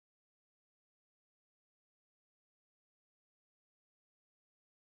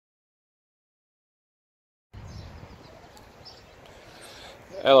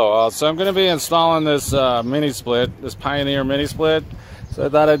Hello, so I'm going to be installing this mini split, this Pioneer mini split. So I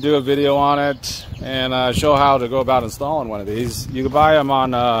thought I'd do a video on it and show how to go about installing one of these. You can buy them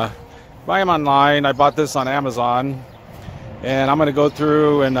online. I bought this on Amazon, and I'm going to go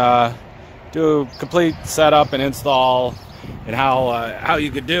through and do a complete setup and install and how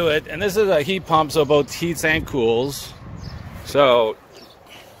you could do it. And this is a heat pump, so both heats and cools. So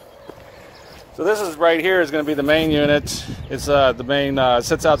this is right here is going to be the main unit. It's the main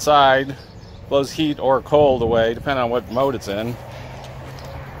sits outside, blows heat or cold away depending on what mode it's in.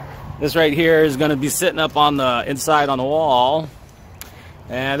 This right here is going to be sitting up on the inside on the wall,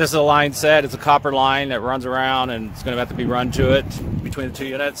 and this is a line set. It's a copper line that runs around, and it's going to have to be run to it between the two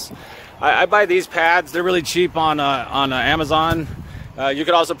units. I buy these pads. They're really cheap on Amazon. You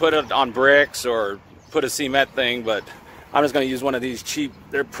could also put it on bricks or put a cement thing, but I'm just going to use one of these cheap.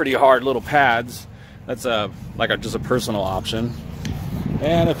 They're pretty hard little pads. That's just a personal option.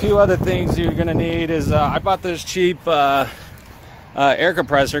 And a few other things you're going to need is I bought this cheap air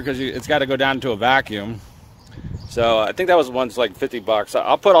compressor because it's got to go down to a vacuum. So I think that was one's like 50 bucks.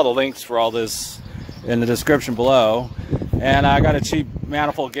 I'll put all the links for all this in the description below. And I got a cheap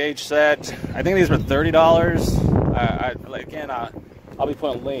manifold gauge set. I think these were $30. I'll be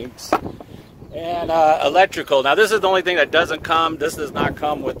putting links. And electrical. Now this is the only thing that doesn't come. This does not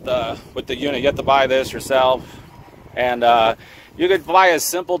come with the unit. You have to buy this yourself. And you could buy a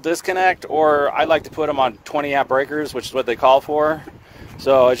simple disconnect, or I like to put them on 20 amp breakers, which is what they call for.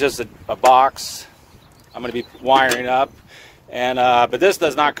 So it's just a box I'm going to be wiring up. And but this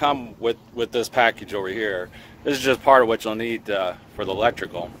does not come with this package over here. This is just part of what you'll need for the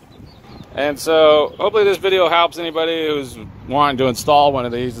electrical. And so hopefully this video helps anybody who's wanting to install one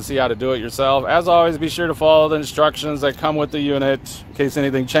of these to see how to do it yourself. As always, be sure to follow the instructions that come with the unit in case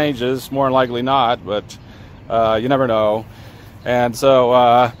anything changes. More than likely not, but you never know. And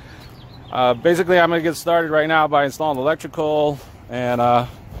so basically I'm going to get started right now by installing the electrical, and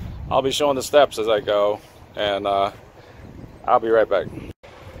I'll be showing the steps as I go, and I'll be right back.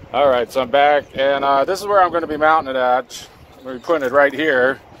 Alright, so I'm back, and this is where I'm going to be mounting it at. I'm going to be putting it right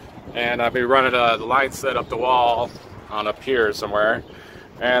here. And I'll be running the line set up the wall on up here somewhere.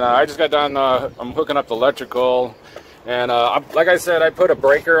 And I just got done, I'm hooking up the electrical. And like I said, I put a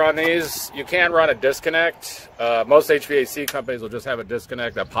breaker on these. You can run a disconnect. Most HVAC companies will just have a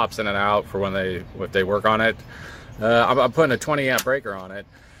disconnect that pops in and out for if they work on it. I'm putting a 20 amp breaker on it.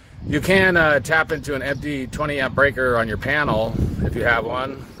 You can tap into an empty 20 amp breaker on your panel if you have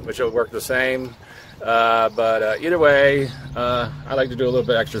one, which will work the same. But either way, I like to do a little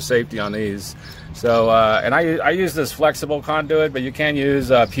bit extra safety on these. So, and I use this flexible conduit, but you can use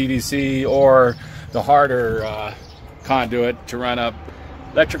PVC or the harder conduit to run up.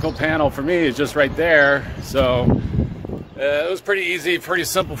 Electrical panel for me is just right there. So it was pretty easy, pretty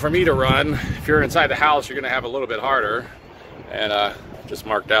simple for me to run. If you're inside the house, you're going to have a little bit harder. And just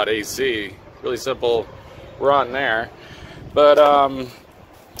marked out AC. Really simple run there. But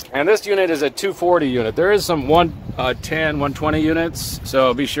and this unit is a 240 unit. There is some 110, 120 units,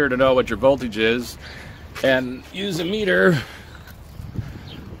 so be sure to know what your voltage is and use a meter.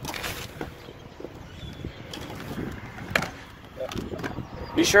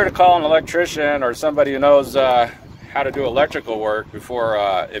 Be sure to call an electrician or somebody who knows how to do electrical work before,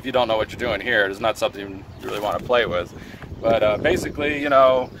 if you don't know what you're doing here. It's not something you really want to play with. But basically, you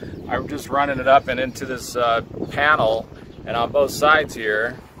know, I'm just running it up and into this panel, and on both sides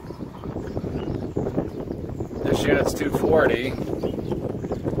here, this unit's 240,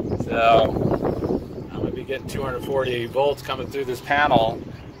 so I'm going to be getting 240 volts coming through this panel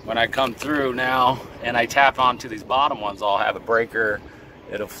when I come through now, and I tap onto these bottom ones. I'll have a breaker.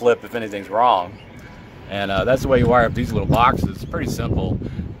 It'll flip if anything's wrong, and that's the way you wire up these little boxes. It's pretty simple,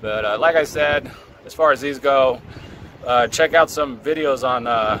 but like I said, as far as these go, check out some videos on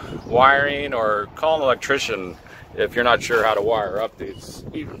wiring, or call an electrician if you're not sure how to wire up these.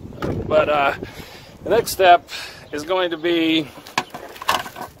 But the next step is going to be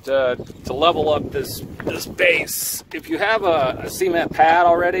to level up this base. If you have a cement pad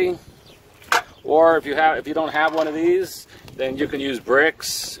already, or if you don't have one of these, then you can use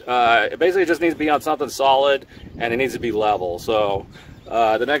bricks. It basically just needs to be on something solid, and it needs to be level. So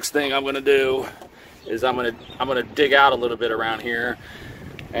the next thing I'm going to do is I'm going to dig out a little bit around here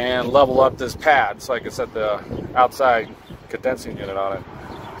and level up this pad so I can set the outside condensing unit on it.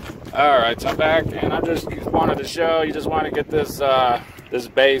 Alright, so I'm back, and I just wanted to show you, just want to get this this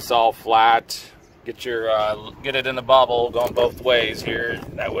base all flat, get it in the bubble going both ways here.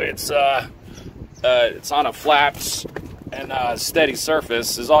 That way it's on a flat and steady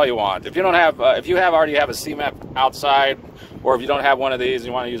surface is all you want. If you don't have, if you already have a cement outside or if you don't have one of these and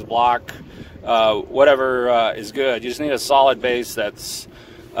you want to use block, whatever is good. You just need a solid base that's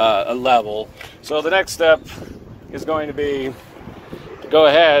a level. So the next step is going to be to go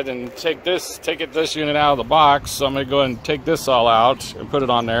ahead and take this unit out of the box. So I'm going to go ahead and take this all out and put it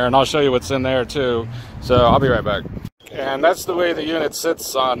on there, and I'll show you what's in there too. So I'll be right back. And that's the way the unit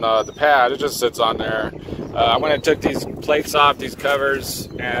sits on the pad. It just sits on there. I went and took these plates off, these covers,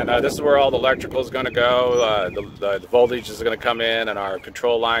 and this is where all the electrical is going to go. The voltage is going to come in, and our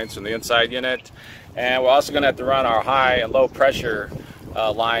control lines from the inside unit. And we're also going to have to run our high and low pressure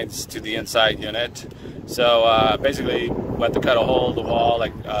lines to the inside unit. So basically, we have to cut a hole in the wall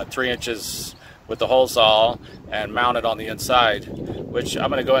like 3 inches with the hole saw and mount it on the inside, which I'm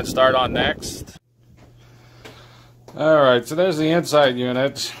going to go ahead and start on next. Alright, so there's the inside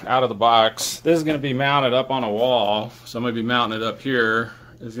unit out of the box. This is going to be mounted up on a wall, so I'm going to be mounting it up here.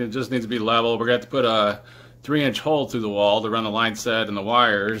 It just needs to be level. We're going to have to put a 3-inch hole through the wall to run the line set and the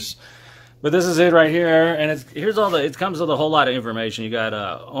wires. But this is it right here, and it comes with a whole lot of information. You got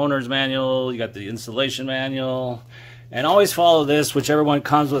owner's manual, you got the installation manual, and always follow this, whichever one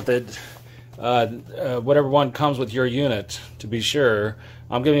comes with it, whatever one comes with your unit, to be sure.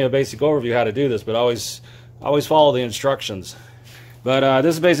 I'm giving you a basic overview how to do this, but always follow the instructions. But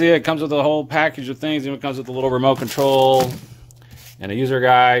this is basically it. It comes with a whole package of things. It comes with a little remote control and a user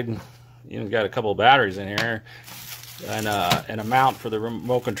guide. Even got a couple of batteries in here, and a mount for the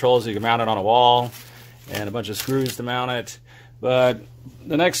remote control so you can mount it on a wall, and a bunch of screws to mount it. But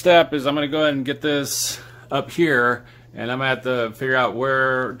the next step is I'm going to go ahead and get this up here, and I'm going to have to figure out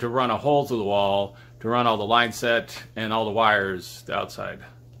where to run a hole through the wall to run all the line set and all the wires outside.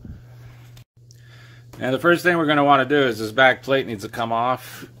 And the first thing we're going to want to do is this back plate needs to come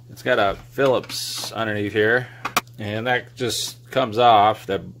off. It's got a Phillips underneath here, and that just comes off,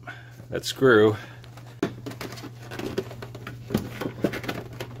 that screw.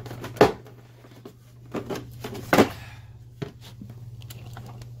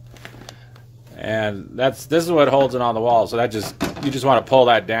 And this is what holds it on the wall. So you just want to pull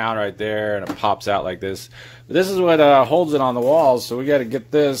that down right there, and it pops out like this. But this is what holds it on the wall. So we got to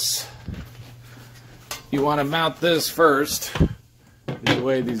get this. You want to mount this first, the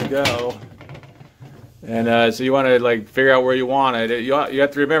way these go, and so you want to figure out where you want it. You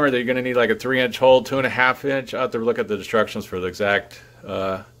have to remember that you're going to need like a 3-inch hole, 2.5 inch. I'll have to look at the instructions for the exact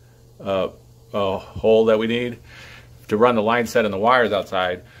hole that we need to run the line set and the wires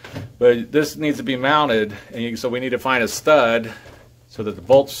outside. But this needs to be mounted, and so we need to find a stud so that the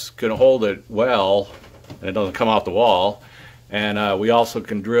bolts can hold it well and it doesn't come off the wall. And we also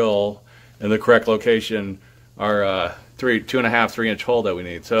can drill in the correct location our 2.5, 3-inch hole that we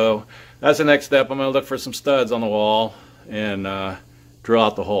need. So that's the next step. I'm going to look for some studs on the wall and drill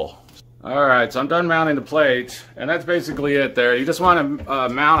out the hole. Alright, so I'm done mounting the plate, and that's basically it there. You just want to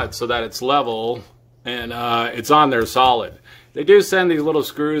mount it so that it's level and it's on there solid. They do send these little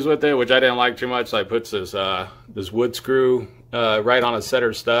screws with it, which I didn't like too much, so I put this wood screw right on a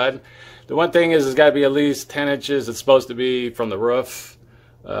center stud. The one thing is it's got to be at least 10 inches. It's supposed to be from the roof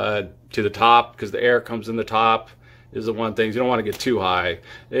to the top, because the air comes in the top is the one thing. You don't want to get too high.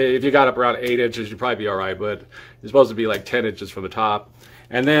 If you got up around 8 inches, you'd probably be all right, but it's supposed to be like 10 inches from the top.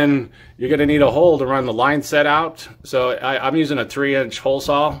 And then you're going to need a hole to run the line set out. So I'm using a 3-inch hole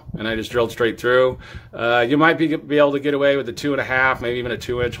saw, and I just drilled straight through. You might be able to get away with a 2.5, maybe even a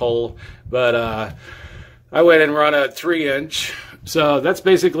 2-inch hole, but I went and run a 3-inch. So that's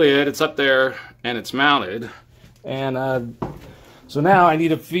basically it. It's up there and it's mounted. And so now I need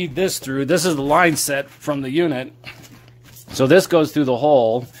to feed this through. This is the line set from the unit. So this goes through the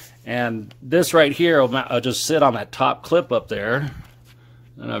hole, and this right here will just sit on that top clip up there.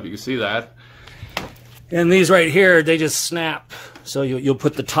 I don't know if you can see that. And these right here, they just snap. So you'll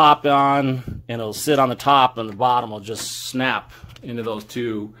put the top on, and it'll sit on the top, and the bottom will just snap into those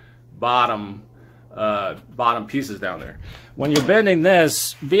two bottom pieces down there. When you're bending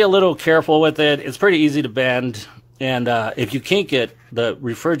this, be a little careful with it. It's pretty easy to bend. And if you kink it, the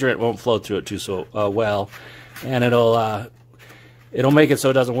refrigerant won't flow through it too well, and it'll make it so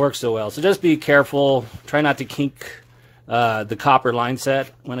it doesn't work so well. So just be careful. Try not to kink the copper line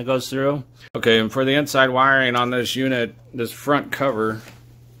set when it goes through. Okay, and for the inside wiring on this unit, this front cover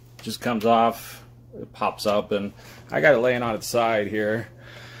just comes off. It pops up, and I got it laying on its side here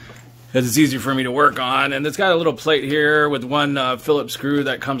because it's easier for me to work on. And it's got a little plate here with one Phillips screw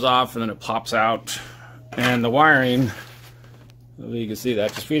that comes off, and then it pops out. And the wiring, you can see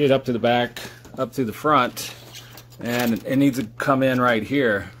that, just feed it up to the back, up to the front, and it needs to come in right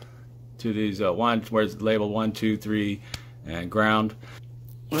here to these where it's labeled 1, 2, 3, and ground.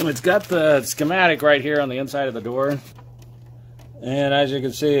 And it's got the schematic right here on the inside of the door. And as you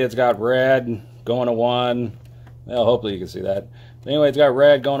can see, it's got red going to 1. Well, hopefully you can see that. But anyway, it's got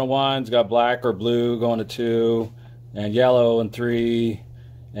red going to 1. It's got black or blue going to 2. And yellow and 3.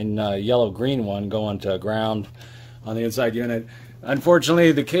 And yellow-green one going to ground on the inside unit.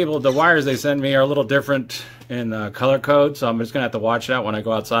 Unfortunately, the wires they send me are a little different in color code, so I'm just going to have to watch that when I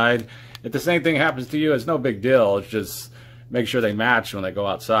go outside. If the same thing happens to you, it's no big deal. It's just make sure they match when they go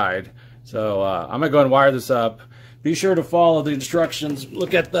outside. So I'm going to go and wire this up. Be sure to follow the instructions.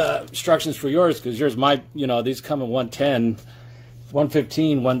 Look at the instructions for yours, because yours might, you know, these come in 110,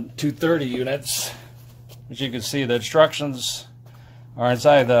 115, 230 units. As you can see, the instructions are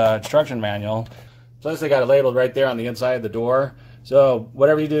inside the instruction manual. Plus they got it labeled right there on the inside of the door. So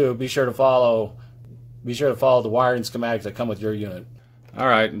whatever you do, be sure to follow the wiring schematics that come with your unit.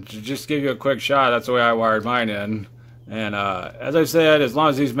 Alright, to just give you a quick shot, that's the way I wired mine in. And as I said, as long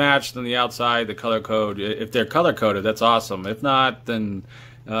as these matched on the outside, the color code, if they're color coded, that's awesome. If not, then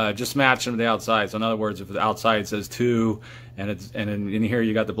just match them to the outside. So in other words, if the outside says 2 and in here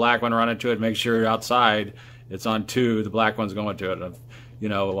you got the black one running to it, make sure outside it's on 2, the black one's going to it. You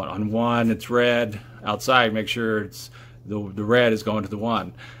know, on 1 it's red, outside make sure it's the red is going to the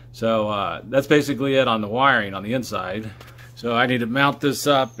 1. So that's basically it on the wiring on the inside. So I need to mount this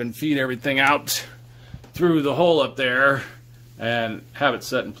up and feed everything out through the hole up there and have it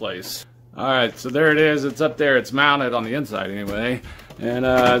set in place. Alright, so there it is. It's up there. It's mounted on the inside anyway. And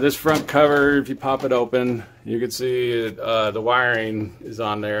this front cover, if you pop it open, you can see the wiring is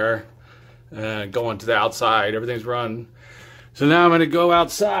on there going to the outside. Everything's run. So now I'm going to go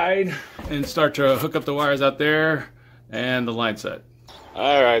outside and start to hook up the wires out there and the line set.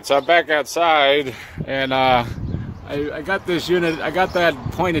 Alright, so I'm back outside and I got this unit, I got that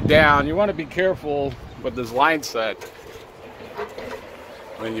pointed down. You want to be careful with this line set.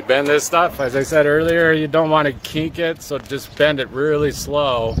 When you bend this stuff, as I said earlier, you don't want to kink it, so just bend it really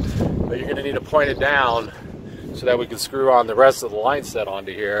slow. But you're going to need to point it down so that we can screw on the rest of the line set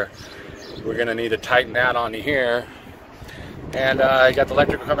onto here. We're going to need to tighten that onto here. And I got the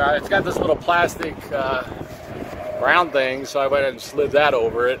electrical coming out. It's got this little plastic round thing, so I went and slid that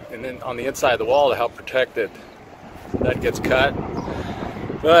over it, and then on the inside of the wall to help protect it. That gets cut.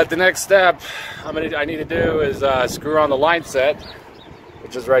 But the next step I need to do is screw on the line set,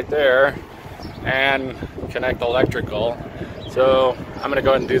 which is right there, and connect the electrical. So I'm going to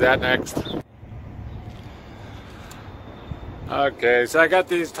go ahead and do that next. Okay, so I got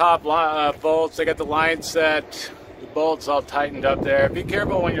these top bolts. I got the line set. The bolts all tightened up there. Be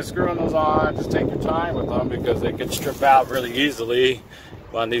careful when you're screwing those on. Just take your time with them because they can strip out really easily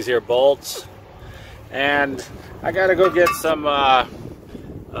on these here bolts. And I gotta go get some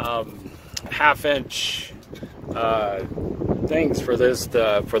half-inch things for this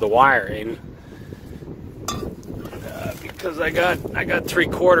for the wiring because I got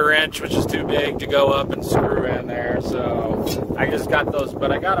 3/4 inch, which is too big to go up and screw in there. So I just got those,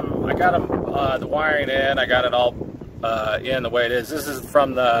 but I got them the wiring in. I got it all in the way it is. This is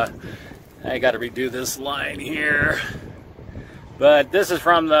from the. I got to redo this line here, but this is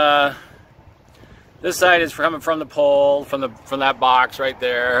from the. This side is coming from the pole, from that box right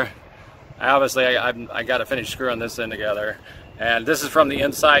there. Obviously, I got to finish screwing this in together. And this is from the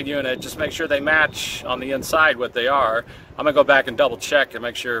inside unit. Just make sure they match on the inside what they are. I'm gonna go back and double check and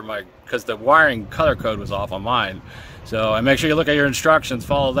make sure because the wiring color code was off on mine. So and make sure you look at your instructions,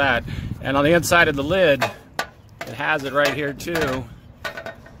 follow that. And on the inside of the lid, it has it right here too.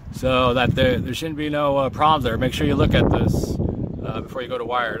 So that there shouldn't be no problems there. Make sure you look at this before you go to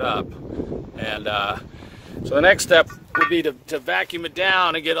wire it up. And so the next step would be to vacuum it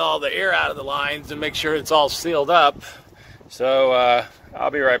down and get all the air out of the lines and make sure it's all sealed up. So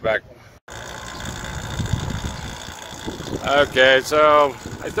I'll be right back. Okay, so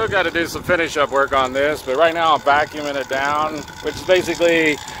I still got to do some finish up work on this, but right now I'm vacuuming it down, which is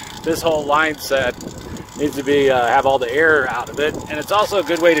basically this whole line set needs to be have all the air out of it. And it's also a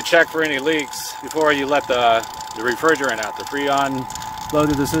good way to check for any leaks before you let the refrigerant out, the Freon flow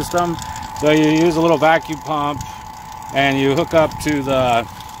to the system. So you use a little vacuum pump and you hook up to the,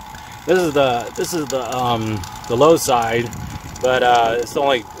 this is the low side, but it's the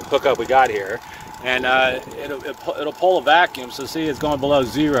only hookup we got here. And it'll pull a vacuum, so see it's going below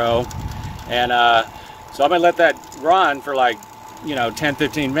 0. And so I'm gonna let that run for like,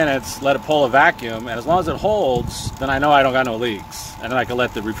 10-15 minutes, let it pull a vacuum, and as long as it holds, then I know I don't got no leaks. And then I can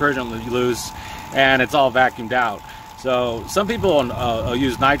let the refrigerant loose and it's all vacuumed out. So some people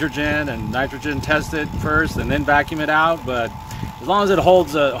use nitrogen and nitrogen test it first and then vacuum it out, but as long as it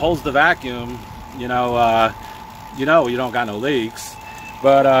holds the vacuum, you don't got no leaks.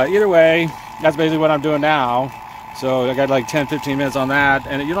 But either way, that's basically what I'm doing now. So I got like 10-15 minutes on that,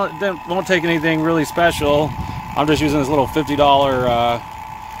 and you won't take anything really special. I'm just using this little $50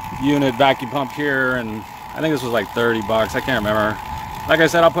 unit vacuum pump here, and I think this was like 30 bucks. I can't remember. Like I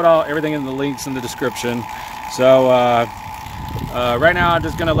said, I'll put everything in the links in the description. So right now I'm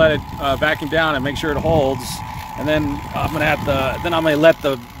just gonna let it vacuum down and make sure it holds, and then I'm gonna let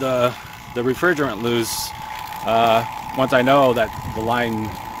the refrigerant loose once I know that the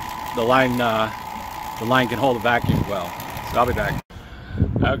line can hold the vacuum well. So I'll be back.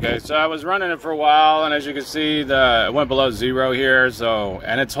 Okay, so I was running it for a while, and as you can see, it went below 0 here.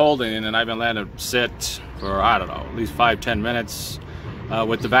 And it's holding, and I've been letting it sit for, I don't know, at least 5-10 minutes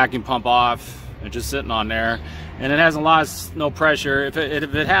with the vacuum pump off and just sitting on there. And it hasn't lost no pressure. If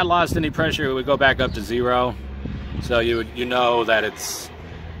it had lost any pressure, it would go back up to 0. So you know that it's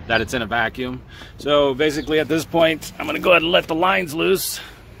in a vacuum. So basically at this point, I'm gonna go ahead and let the lines loose.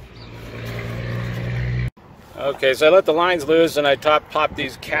 Okay, so I let the lines loose, and I pop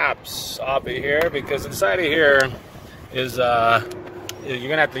these caps off of here, because inside of here is you're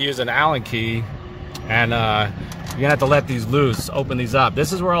gonna have to use an Allen key, and you're gonna have to let these loose, open these up.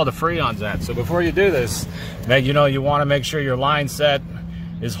 This is where all the Freon's at. So before you do this, you want to make sure your line set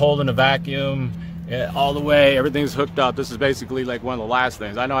is holding the vacuum all the way. Everything's hooked up. This is basically like one of the last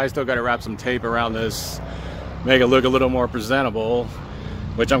things. I know I still got to wrap some tape around this, make it look a little more presentable,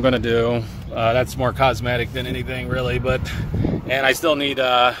 which I'm gonna do. That's more cosmetic than anything really, and I still need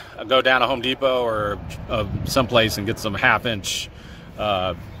go down to Home Depot or someplace and get some 1/2-inch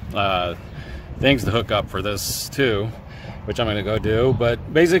things to hook up for this too, which I'm gonna go do.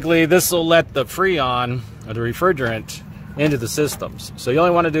 But basically this will let the Freon, or the refrigerant, into the systems. So you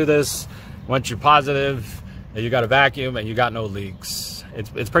only want to do this once you're positive that you got a vacuum and you got no leaks.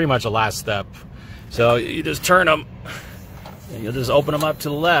 It's pretty much a last step. So you just turn them, and you'll just open them up to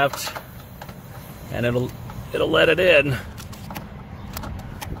the left, and it'll let it in.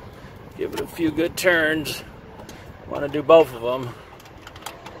 Give it a few good turns. Want to do both of them.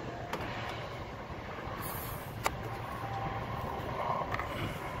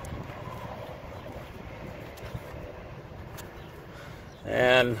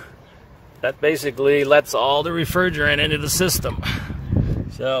 And that basically lets all the refrigerant into the system.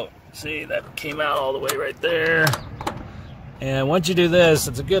 So see, that came out all the way right there. And once you do this,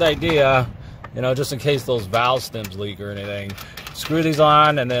 it's a good idea, just in case those valve stems leak or anything. Screw these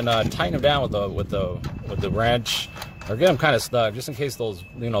on, and then tighten them down with the wrench, or get them kind of snug, just in case those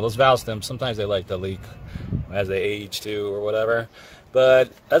valve stems, sometimes they like to leak as they age too, or whatever.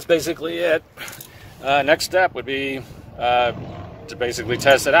 But that's basically it. Next step would be to basically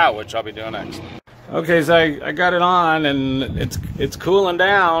test it out, which I'll be doing next. Okay, so I got it on, and it's cooling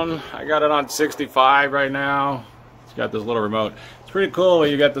down. I got it on 65 right now. It's got this little remote. It's pretty cool.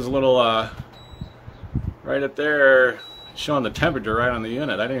 You got this little right up there showing the temperature right on the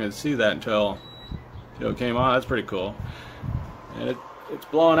unit. I didn't even see that until it came on. That's pretty cool. And it's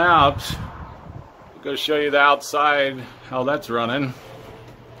blowing out. I'll go show you the outside, how that's running.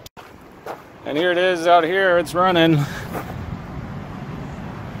 And here it is out here. It's running.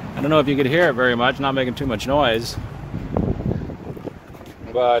 I don't know if you could hear it very much, not making too much noise.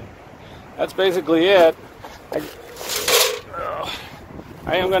 But that's basically it.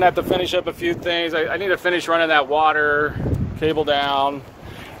 I am going to have to finish up a few things. I need to finish running that water cable down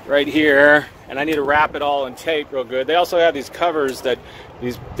right here, and I need to wrap it all in tape real good. They also have these covers,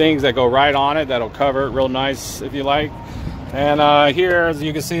 these things that go right on it that'll cover it real nice if you like. And here, as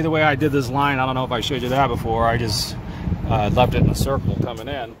you can see, the way I did this line, I don't know if I showed you that before. I just left it in a circle coming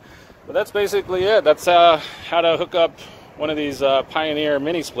in. But that's basically it. That's how to hook up one of these Pioneer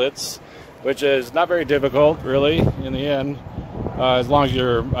mini splits, which is not very difficult, really, in the end, as long as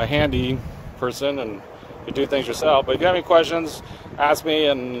you're a handy person and you do things yourself. But if you have any questions, ask me,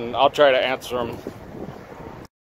 and I'll try to answer them